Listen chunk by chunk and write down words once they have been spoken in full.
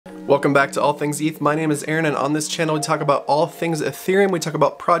Welcome back to All Things ETH. My name is Aaron, and on this channel we talk about all things Ethereum. We talk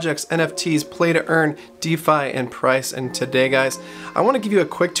about projects, NFTs, play to earn, DeFi, and price. And today, guys, I want to give you a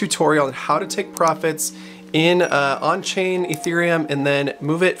quick tutorial on how to take profits in on-chain Ethereum and then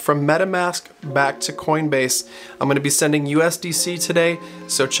move it from MetaMask back to Coinbase. I'm going to be sending USDC today,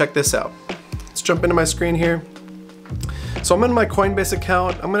 so check this out. Let's jump into my screen here. So I'm in my Coinbase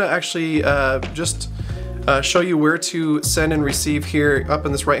account. I'm going to actually just show you where to send and receive here up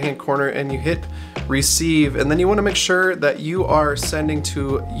in this right hand corner, and you hit receive, and then you want to make sure that you are sending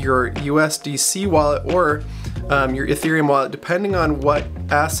to your USDC wallet or your Ethereum wallet, depending on what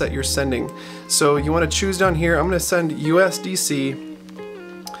asset you're sending. So you want to choose down here. I'm going to send USDC.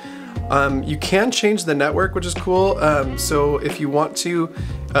 You can change the network, which is cool. So if you want to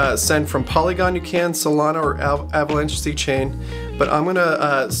send from Polygon, you can, Solana or Avalanche C chain. But I'm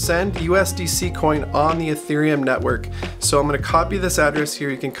gonna send USDC coin on the Ethereum network. So I'm gonna copy this address here.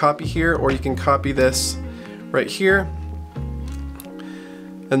 You can copy here, or you can copy this right here.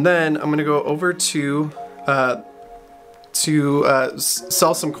 And then I'm gonna go over to sell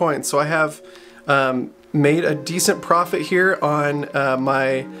some coins. So I have made a decent profit here on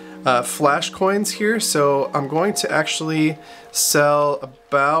my Flash coins here. So I'm going to actually sell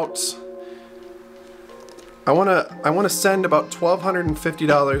about, I want to send about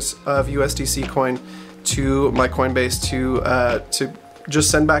 $1,250 of USDC coin to my Coinbase to just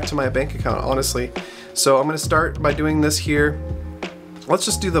send back to my bank account, honestly. So I'm going to start by doing this here. Let's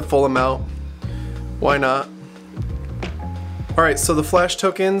just do the full amount. Why not? Alright, so the Flash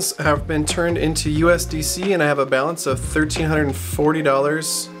tokens have been turned into USDC and I have a balance of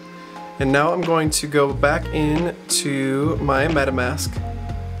 $1,340. And now I'm going to go back into my MetaMask.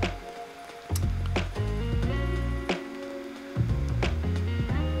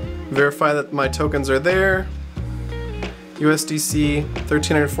 Verify that my tokens are there. USDC,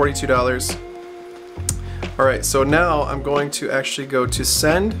 $1,342. Alright, so now I'm going to actually go to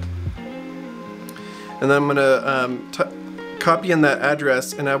send. And then I'm going to copy in that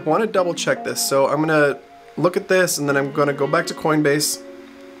address, and I want to double check this. So I'm going to look at this, and then I'm going to go back to Coinbase.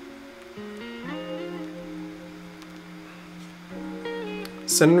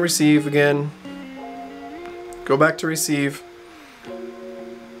 Send and receive again. Go back to receive.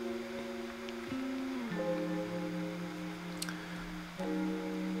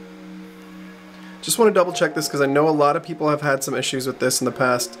 Just want to double check this because I know a lot of people have had some issues with this in the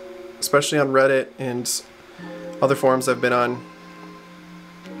past, especially on Reddit and other forums I've been on.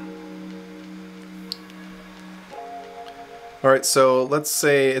 Alright, so let's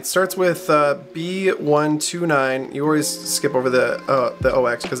say it starts with B129. You always skip over the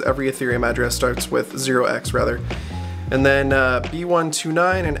OX because every Ethereum address starts with 0x rather. And then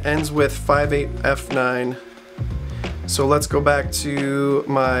B129 and ends with 58F9. So let's go back to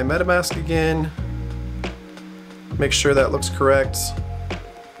my MetaMask again. Make sure that looks correct.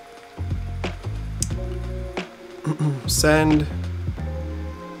 Send.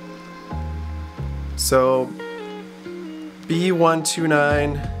 So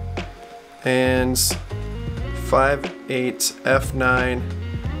B129 and 58F9.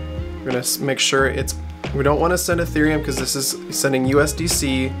 We're gonna make sure it's, we don't want to send Ethereum because this is sending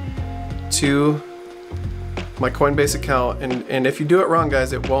USDC to my Coinbase account, and if you do it wrong,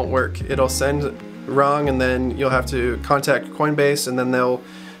 guys, it won't work. It'll send wrong, and then you'll have to contact Coinbase, and then they'll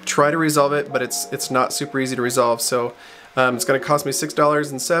try to resolve it, but it's not super easy to resolve. So it's going to cost me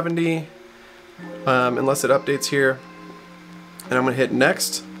 $6.70 unless it updates here, and I'm going to hit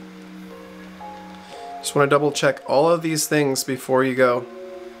next. Just want to double check all of these things before you go.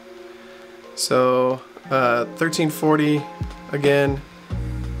 So 1340 again,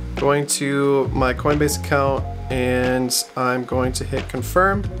 going to my Coinbase account, and I'm going to hit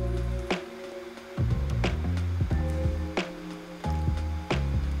confirm.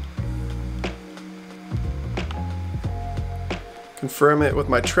 Confirm it with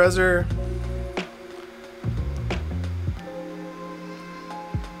my Trezor.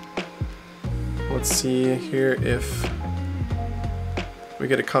 Let's see here if we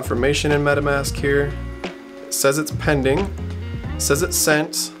get a confirmation in MetaMask here. It says it's pending. It says it's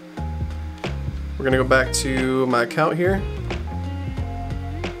sent. We're gonna go back to my account here.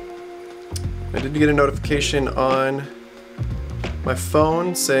 I did get a notification on my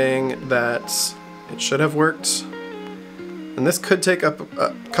phone saying that it should have worked. And this could take up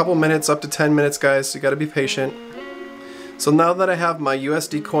a couple minutes, up to 10 minutes, guys, so you gotta be patient. So now that I have my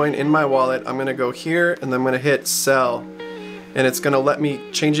USD coin in my wallet, I'm gonna go here and then I'm gonna hit sell. And it's gonna let me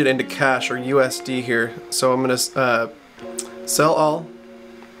change it into cash or USD here. So I'm gonna sell all.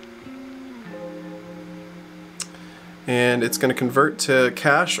 and it's going to convert to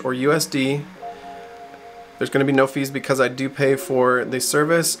cash or USD. There's going to be no fees because I do pay for the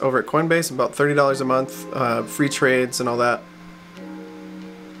service over at Coinbase, about $30 a month, free trades and all that.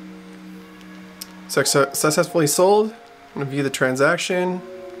 Successfully sold. I'm going to view the transaction.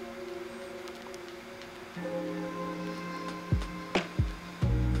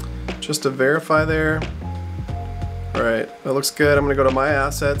 Just to verify there. Alright, that looks good. I'm going to go to my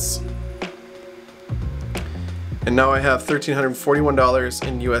assets. And now I have $1,341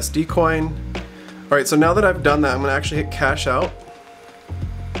 in USD coin. Alright, so now that I've done that, I'm going to actually hit cash out.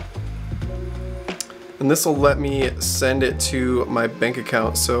 And this will let me send it to my bank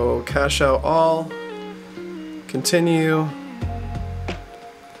account. So cash out all, continue, and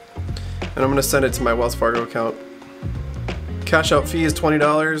I'm going to send it to my Wells Fargo account. Cash out fee is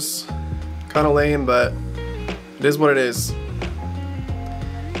 $20. Kind of lame, but it is what it is.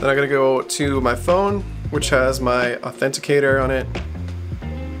 Then I'm going to go to my phone, which has my authenticator on it.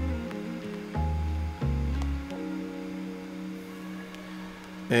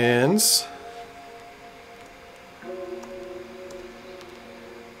 And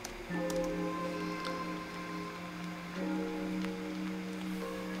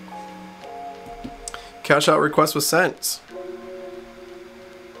cash out request was sent.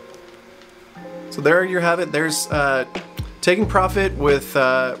 So there you have it. There's taking profit with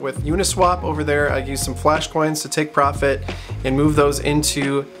Uniswap over there. I used some Flash coins to take profit and move those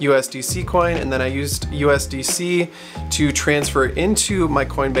into USDC coin, and then I used USDC to transfer into my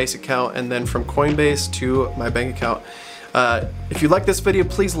Coinbase account, and then from Coinbase to my bank account. If you like this video,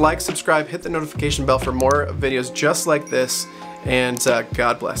 please like, subscribe, hit the notification bell for more videos just like this, and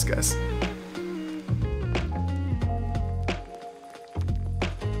God bless, guys.